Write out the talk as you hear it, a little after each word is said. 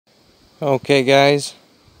Okay guys,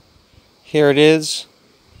 here it is,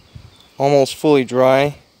 almost fully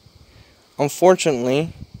dry.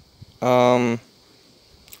 Unfortunately, on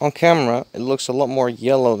camera it looks a lot more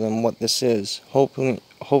yellow than what this is. Hoping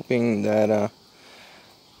that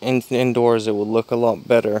indoors it will look a lot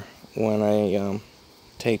better when I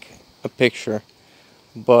take a picture.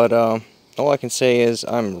 But all I can say is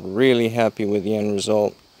I'm really happy with the end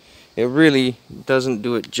result. It really doesn't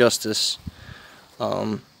do it justice.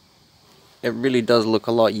 It really does look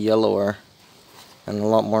a lot yellower and a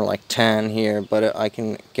lot more like tan here, but I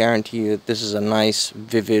can guarantee you that this is a nice,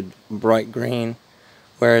 vivid, bright green,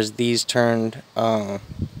 whereas these turned a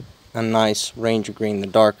nice ranger green. The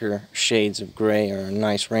darker shades of gray are a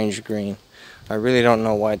nice ranger green. I really don't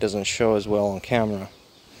know why it doesn't show as well on camera.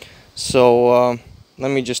 So let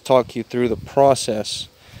me just talk you through the process.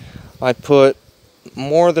 I put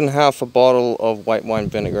more than half a bottle of white wine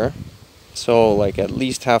vinegar, so like at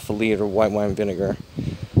least half a liter of white wine vinegar,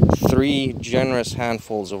 3 generous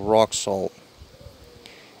handfuls of rock salt,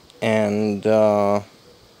 and a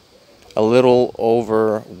little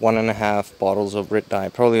over 1.5 bottles of RIT dye,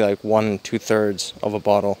 probably like 1 2/3 of a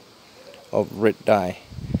bottle of RIT dye,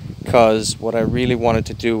 because what I really wanted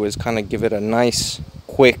to do is kind of give it a nice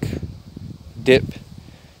quick dip.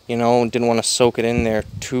 You know, didn't want to soak it in there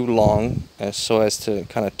too long so as to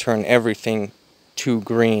kind of turn everything too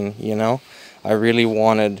green, you know. I really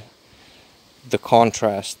wanted the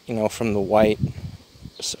contrast, you know, from the white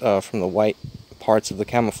parts of the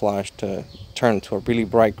camouflage to turn to a really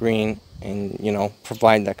bright green and, you know,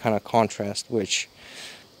 provide that kind of contrast, which,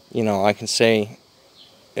 you know, I can say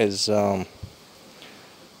is you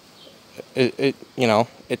know,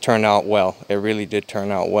 it turned out well. It really did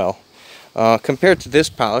turn out well. Compared to this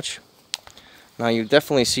pouch, now you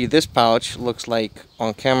definitely see this pouch looks like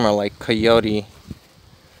on camera like coyote,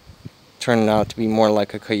 turned out to be more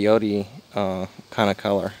like a coyote kind of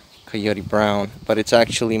color, coyote brown, but it's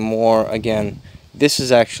actually more, again, this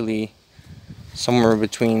is actually somewhere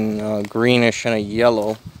between greenish and a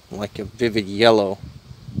yellow, like a vivid yellow.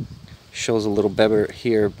 Shows a little better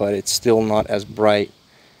here, but it's still not as bright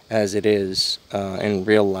as it is in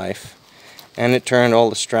real life. And it turned all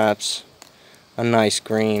the straps a nice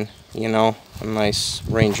green, you know, a nice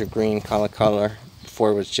ranger green kind of color.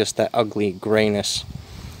 Before it was just that ugly grayness.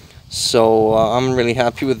 So I'm really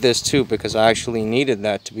happy with this too, because I actually needed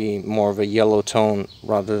that to be more of a yellow tone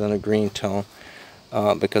rather than a green tone,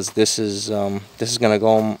 because this is gonna go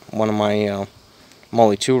on one of my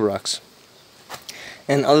Molly 2 rucks.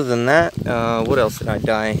 And other than that, what else did I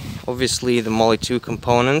dye? Obviously the Molly 2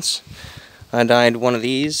 components. I dyed one of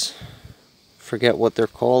these. Forget what they're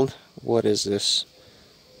called. What is this?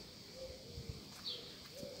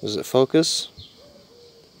 Does it focus?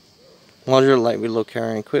 Modular light reload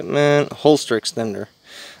carrying equipment, holster extender.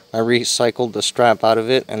 I recycled the strap out of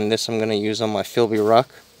it, and this I'm going to use on my Philby ruck.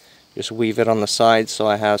 Just weave it on the side so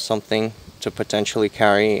I have something to potentially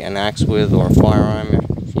carry an axe with, or a firearm,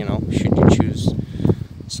 if, you know, should you choose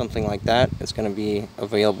something like that. It's going to be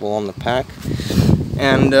available on the pack.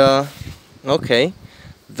 And okay,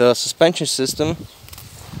 the suspension system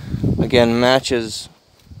again matches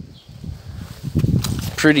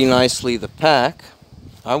pretty nicely the pack.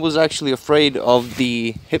 I was actually afraid of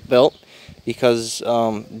the hip belt because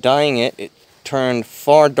dyeing it turned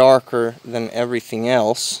far darker than everything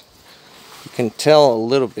else. You can tell a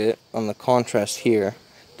little bit on the contrast here,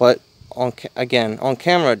 but again on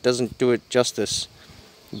camera it doesn't do it justice,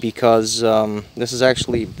 because this is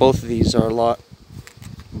actually, both of these are a lot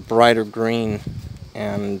brighter green.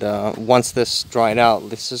 And once this dried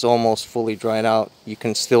out, this is almost fully dried out, you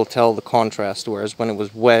can still tell the contrast, whereas when it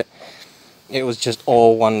was wet it was just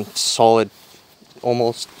all one solid,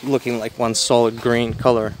 almost looking like one solid green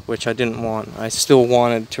color, which I didn't want. I still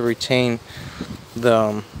wanted to retain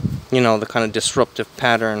the, you know, the kind of disruptive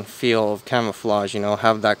pattern feel of camouflage, you know,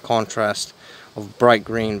 have that contrast of bright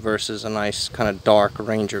green versus a nice kind of dark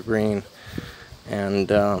ranger green. And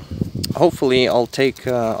hopefully I'll take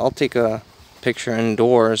a picture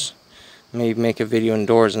indoors, maybe make a video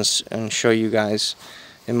indoors and show you guys.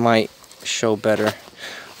 It might show better.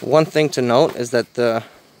 One thing to note is that the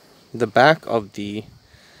back of the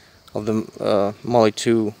Molly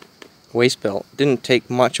 2 waist belt didn't take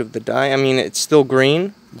much of the dye. I mean, it's still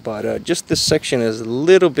green, but just this section is a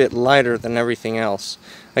little bit lighter than everything else.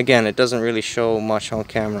 Again, it doesn't really show much on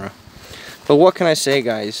camera. But what can I say,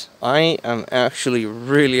 guys? I am actually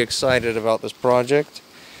really excited about this project.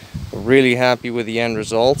 Really happy with the end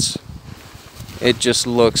results. It just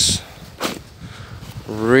looks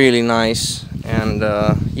really nice. And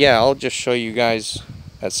yeah, I'll just show you guys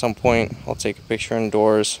at some point. I'll take a picture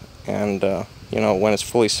indoors, and you know, when it's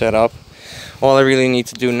fully set up. All I really need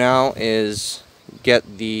to do now is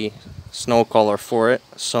get the snow collar for it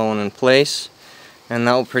sewn in place, and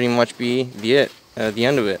that will pretty much be the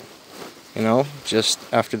end of it. You know, just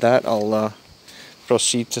after that I'll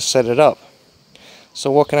proceed to set it up.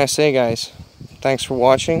 So what can I say, guys? Thanks for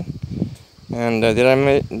watching. And did I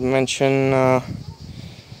mention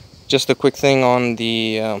just a quick thing on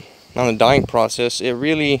the dyeing process? It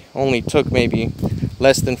really only took maybe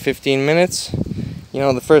less than 15 minutes. You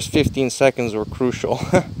know, the first 15 seconds were crucial.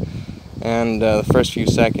 And the first few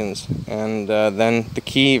seconds, and then the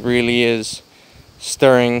key really is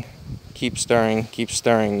stirring. Keep stirring, keep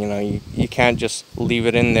stirring. You know, you can't just leave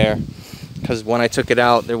it in there, because when I took it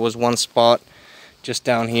out, there was one spot just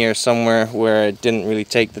down here somewhere where it didn't really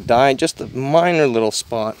take the dye, just a minor little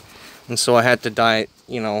spot, and so I had to dye it,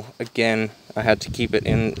 you know, again. I had to keep it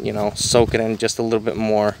in, you know, soak it in just a little bit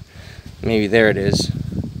more. Maybe there it is,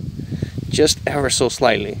 just ever so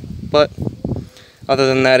slightly. But other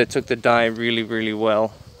than that, it took the dye really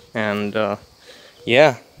well, and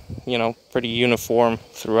yeah, you know, pretty uniform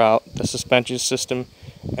throughout the suspension system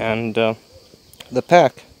and the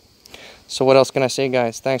pack. So what else can I say,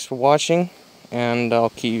 guys? Thanks for watching, and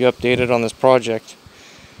I'll keep you updated on this project.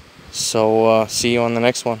 So see you on the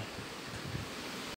next one.